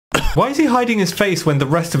Why is he hiding his face when the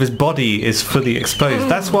rest of his body is fully exposed?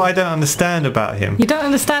 That's what I don't understand about him. You don't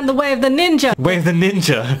understand the way of the ninja. Way of the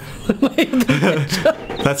ninja. Way of the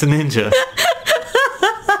ninja. That's a ninja.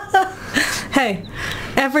 Hey,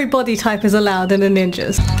 every body type is allowed in a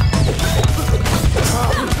ninja's.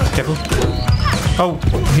 Careful. Oh,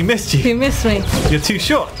 he missed you. He missed me. You're too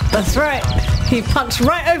short. That's right. He punched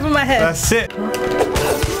right over my head. That's it.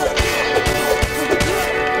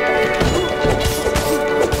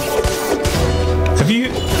 Have you...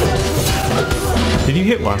 Did you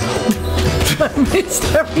hit one? I missed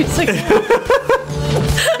every single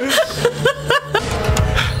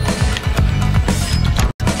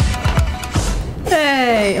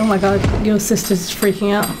Hey! Oh my god, your sister's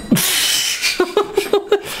freaking out.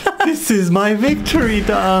 This is my victory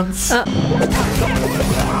dance.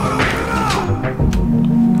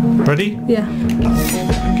 Ready? Yeah.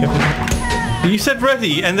 Careful. You said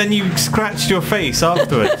ready, and then you scratched your face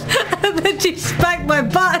afterwards. And then she spanked my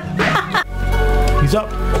butt. He's up.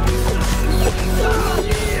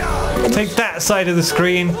 Take that side of the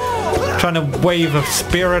screen. Trying to wave a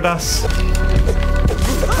spear at us.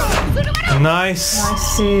 Nice. I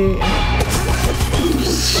see.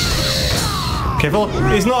 Careful.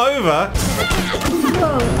 It's not over.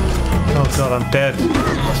 Oh god, I'm dead.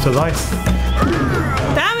 Lost to life.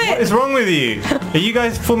 Damn it! What is wrong with you? Are you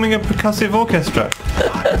guys forming a percussive orchestra?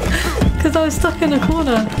 Because I was stuck in a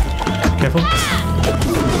corner. Careful.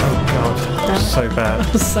 Oh god. So bad.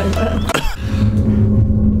 That was so bad.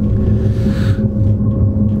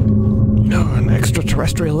 No, an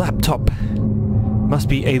extraterrestrial laptop. Must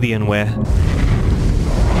be Alienware.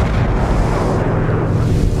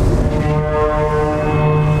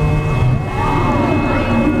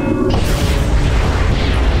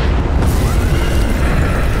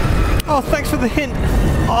 Oh, thanks for the hint.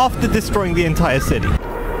 After destroying the entire city.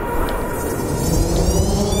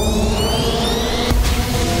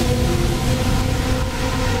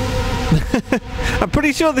 I'm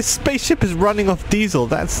pretty sure this spaceship is running off diesel.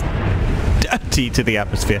 That's dirty to the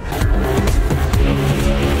atmosphere.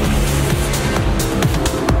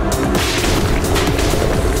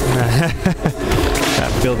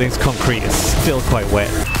 That building's concrete is still quite wet.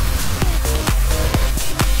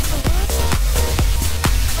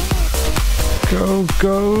 Go,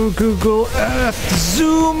 go, Google Earth,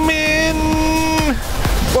 zoom in!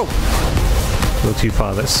 Whoa! A little too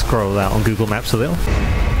far, let's scroll out on Google Maps a little.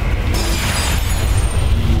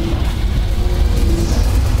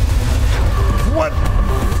 What?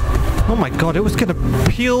 Oh my god, it was gonna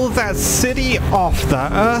peel that city off the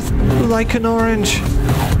earth like an orange.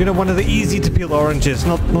 You know, one of the easy to peel oranges,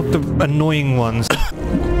 not the annoying ones.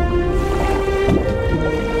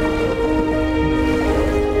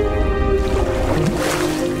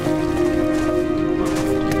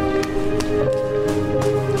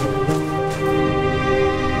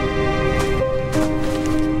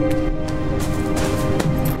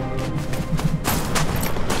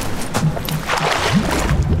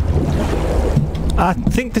 I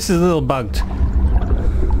think this is a little bugged.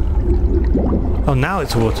 Oh, now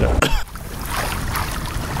it's water.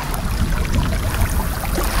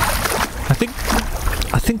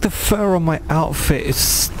 I think the fur on my outfit is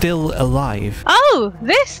still alive. Oh,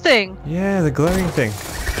 this thing. Yeah, the glowing thing.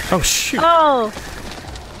 Oh shoot! Oh.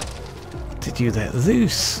 Did you let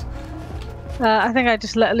loose? I think I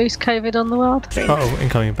just let loose COVID on the world. Uh-oh,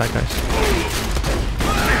 incoming bad guys.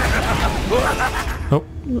 Oh.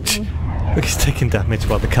 Look, he's taking damage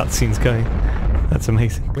while the cutscene's going. That's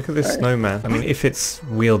amazing. Look at this snowman. I mean, if it's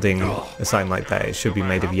wielding a sign like that, it should be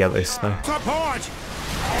made of yellow snow.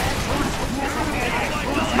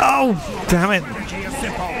 Oh, damn it!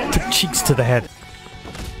 Took cheeks to the head.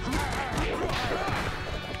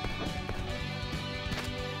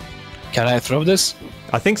 Can I throw this?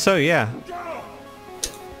 I think so, yeah.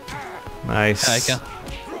 Nice. I can.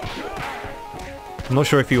 I'm not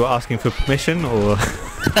sure if you were asking for permission or...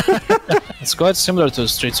 It's quite similar to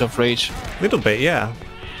Streets of Rage. A little bit, yeah.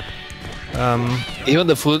 Even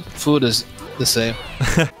the food is the same.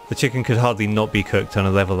 The chicken could hardly not be cooked on a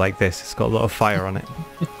level like this. It's got a lot of fire on it.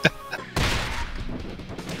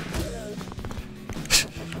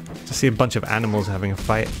 Just see a bunch of animals having a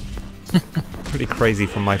fight. Pretty crazy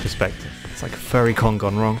from my perspective. It's like a furry con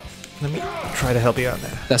gone wrong. Let me try to help you out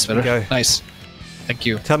there. That's better. Go. Nice. Thank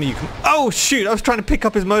you. Tell me you can... Oh shoot! I was trying to pick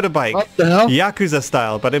up his motorbike. What the hell? Yakuza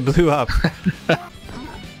style, but it blew up.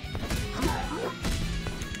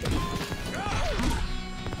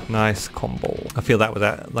 Nice combo. I feel that was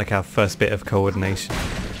like our first bit of coordination.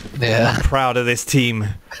 Yeah. I'm proud of this team.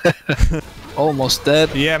 Almost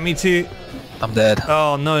dead. Yeah, me too. I'm dead.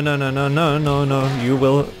 Oh no no no no no no no! You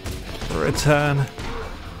will return.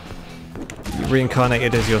 You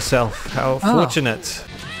reincarnated as yourself. How fortunate.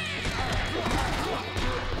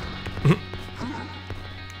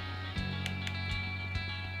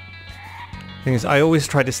 Thing is, I always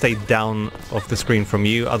try to stay down off the screen from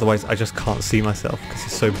you, otherwise I just can't see myself because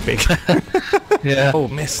it's so big. Yeah. Oh,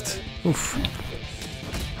 missed. Oof.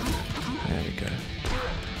 There we go.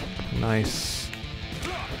 Nice.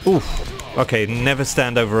 Oof. Okay, never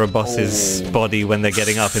stand over a boss's body when they're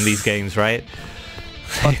getting up in these games, right?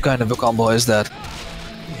 What kind of a combo is that?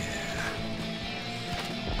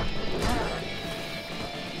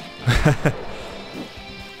 A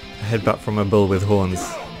headbutt from a bull with horns.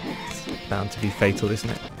 Bound to be fatal, isn't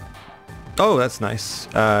it? Oh, that's nice.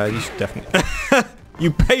 You should definitely... You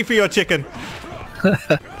pay for your chicken!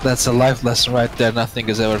 That's a life lesson right there. Nothing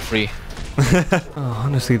is ever free. Oh,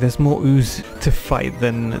 honestly, there's more ooze to fight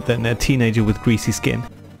than a teenager with greasy skin.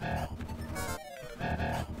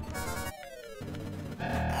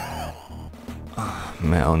 Oh,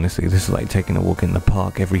 man, honestly, this is like taking a walk in the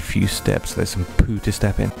park. Every few steps, there's some poo to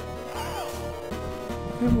step in.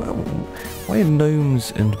 Why are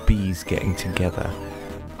gnomes and bees getting together?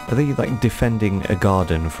 Are they like defending a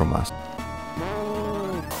garden from us?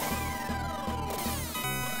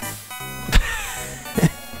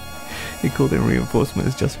 They called in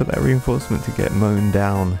reinforcements just for that reinforcement to get mown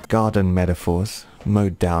down. Garden metaphors.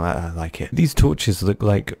 Mowed down, I like it. These torches look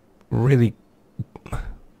like really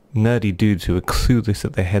nerdy dudes who are clueless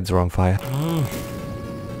that their heads are on fire.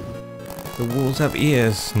 The walls have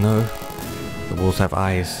ears. No. The walls have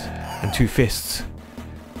eyes. And 2 fists.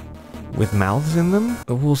 With mouths in them?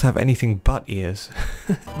 The walls have anything but ears.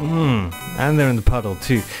 And they're in the puddle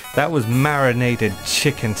too. That was marinated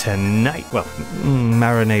chicken tonight. Well,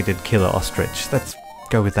 marinated killer ostrich. Let's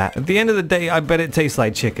go with that. At the end of the day, I bet it tastes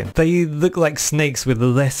like chicken. They look like snakes with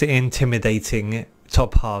less intimidating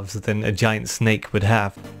top halves than a giant snake would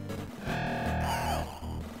have.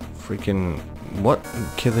 Freaking... what?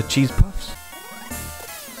 Killer cheese puffs?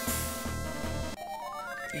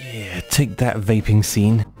 Yeah, take that vaping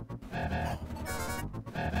scene.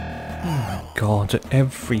 God,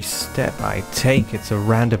 every step I take, it's a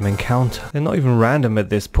random encounter. They're not even random at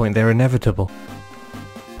this point, they're inevitable.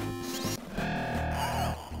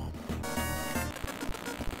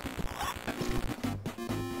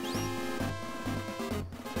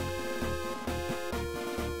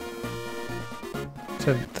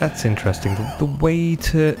 So that's interesting. The way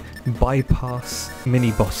to bypass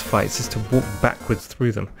mini-boss fights is to walk backwards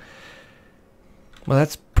through them. Well,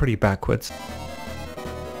 that's pretty backwards.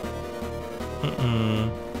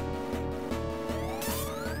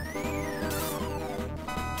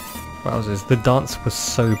 Wowzers, the dance was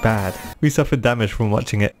so bad. We suffered damage from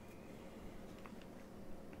watching it.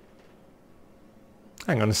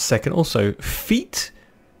 Hang on a second, also, feet?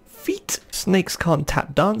 Feet? Snakes can't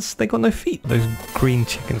tap dance, they got no feet. Those green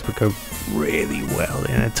chickens would go really well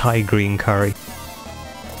in a Thai green curry.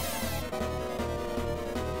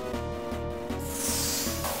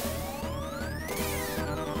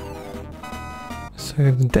 So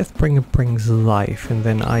the Deathbringer brings life, and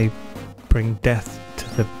then I bring death to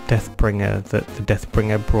the Deathbringer that the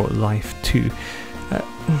Deathbringer brought life to.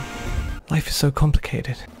 Life is so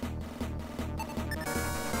complicated.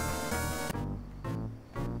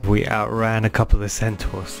 We outran a couple of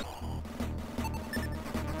centaurs.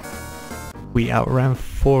 We outran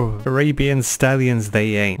 4 Arabian stallions,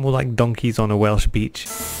 they ain't. More like donkeys on a Welsh beach.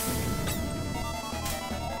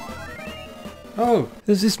 Oh,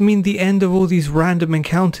 does this mean the end of all these random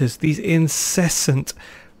encounters? These incessant,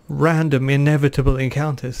 random, inevitable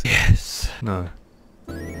encounters? Yes. No.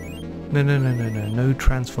 No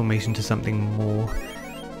transformation to something more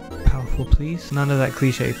powerful, please. None of that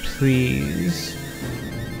cliche, please.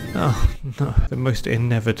 Oh, no. The most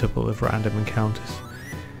inevitable of random encounters.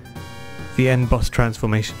 The end boss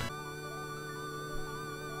transformation.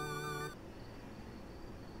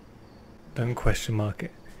 Don't question mark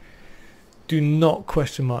it. Do not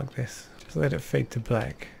question mark this. Just let it fade to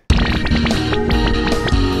black.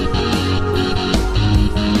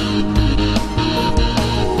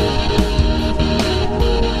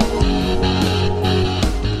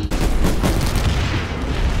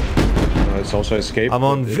 It's also escape. I'm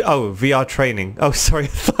on VR training. Oh, sorry.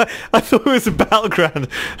 I thought it was a battleground.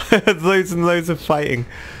 I had loads and loads of fighting.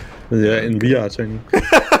 Yeah, in VR training.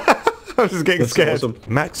 I was just getting That's scared. awesome.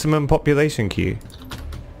 Maximum population queue.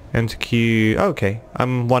 Enter queue. Okay,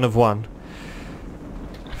 I'm 1 of 1.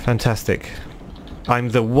 Fantastic. I'm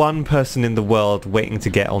the one person in the world waiting to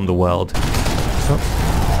get on the world. Oh.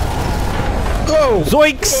 Oh!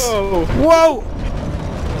 Zoinks! Whoa! Whoa!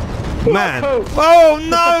 Man! Oh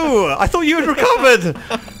no! I thought you had recovered!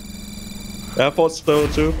 I thought so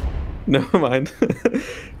too. Never mind.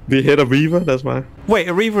 We hit a Reaver, that's why. Wait,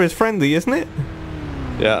 a Reaver is friendly, isn't it?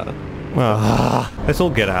 Yeah. Well, let's all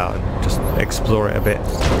get out and just explore it a bit.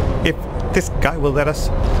 If this guy will let us.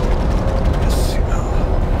 Yes,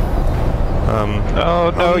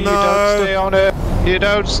 Oh no, you don't stay on it. You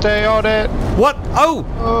don't stay on it. What? Oh!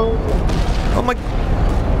 Oh. Oh my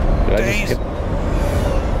days.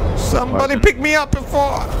 Somebody pick me up before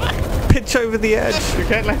I pitch over the edge. You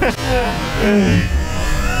can't let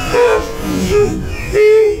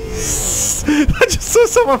I just saw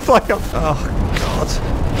someone fly up. Oh god.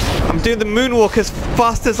 I'm doing the moonwalk as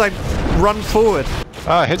fast as I run forward.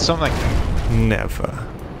 Ah, I hit something. Never.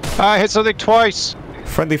 Ah, I hit something twice.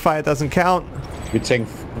 Friendly fire doesn't count. We take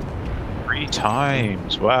 3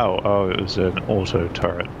 times. Wow. Oh, it was an auto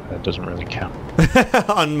turret. That doesn't really count.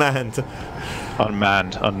 Unmanned.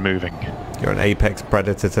 Unmanned, unmoving. You're an apex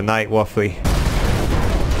predator tonight, Waffly.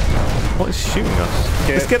 What is shooting us?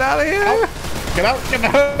 Let's get out of here! Get out! Get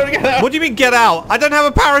out! Get out! What do you mean get out? I don't have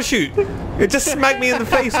a parachute! It just smacked me in the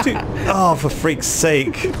face too. Oh, for freak's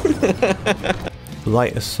sake.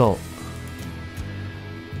 Light assault.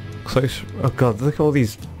 Close. Oh god, look at all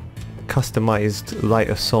these customized light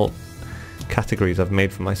assault categories I've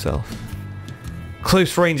made for myself.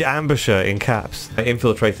 Close range ambusher in caps.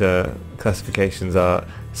 Infiltrator classifications are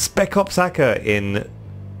Spec Ops Hacker in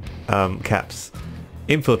caps,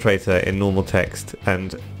 Infiltrator in normal text,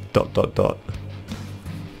 and ... I'm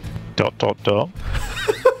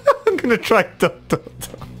gonna try ...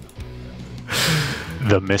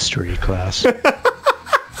 The mystery class.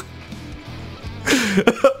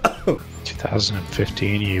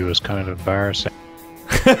 2015 you was kind of embarrassing.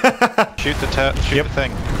 Shoot the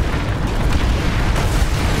thing.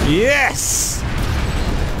 Yes!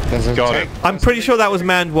 Got it. I'm pretty sure that was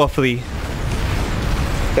manned, Waffly.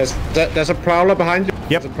 There's a prowler behind you.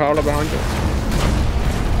 Yep. There's a prowler behind you.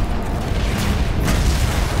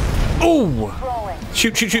 Oh!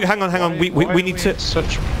 Shoot, shoot, shoot. Hang on. We need to...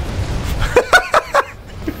 Such...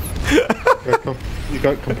 You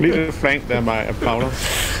got completely flanked there by a prowler.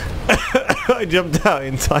 I jumped out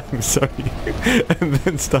in time, sorry. And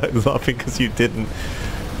then started laughing because you didn't.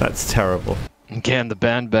 That's terrible. Getting the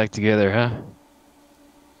band back together, huh?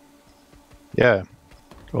 Yeah.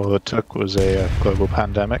 All it took was a global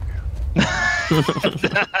pandemic. You're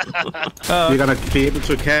gonna be able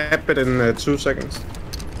to cap it in 2 seconds.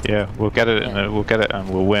 Yeah, we'll get it and we'll get it and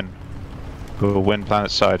we'll win. We'll win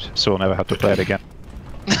Planet Side, so we'll never have to play it again.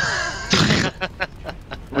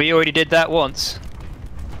 We already did that once.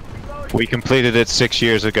 We completed it 6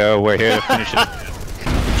 years ago. We're here to finish it.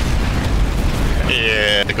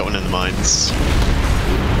 Yeah, they got one in the mines.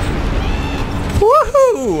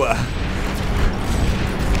 Woohoo!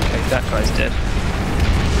 Okay, that guy's dead.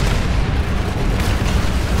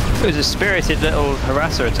 It was a spirited little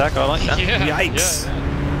harasser attack. I like that. Yikes!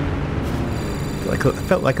 Like I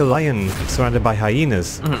felt like a lion surrounded by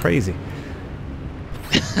hyenas. Crazy.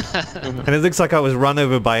 And it looks like I was run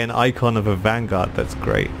over by an icon of a vanguard. That's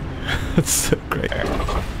great. That's so great.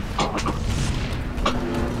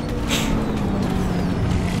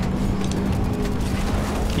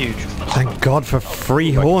 Huge. Thank God for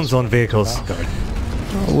free horns on vehicles.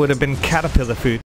 Would have been caterpillar food.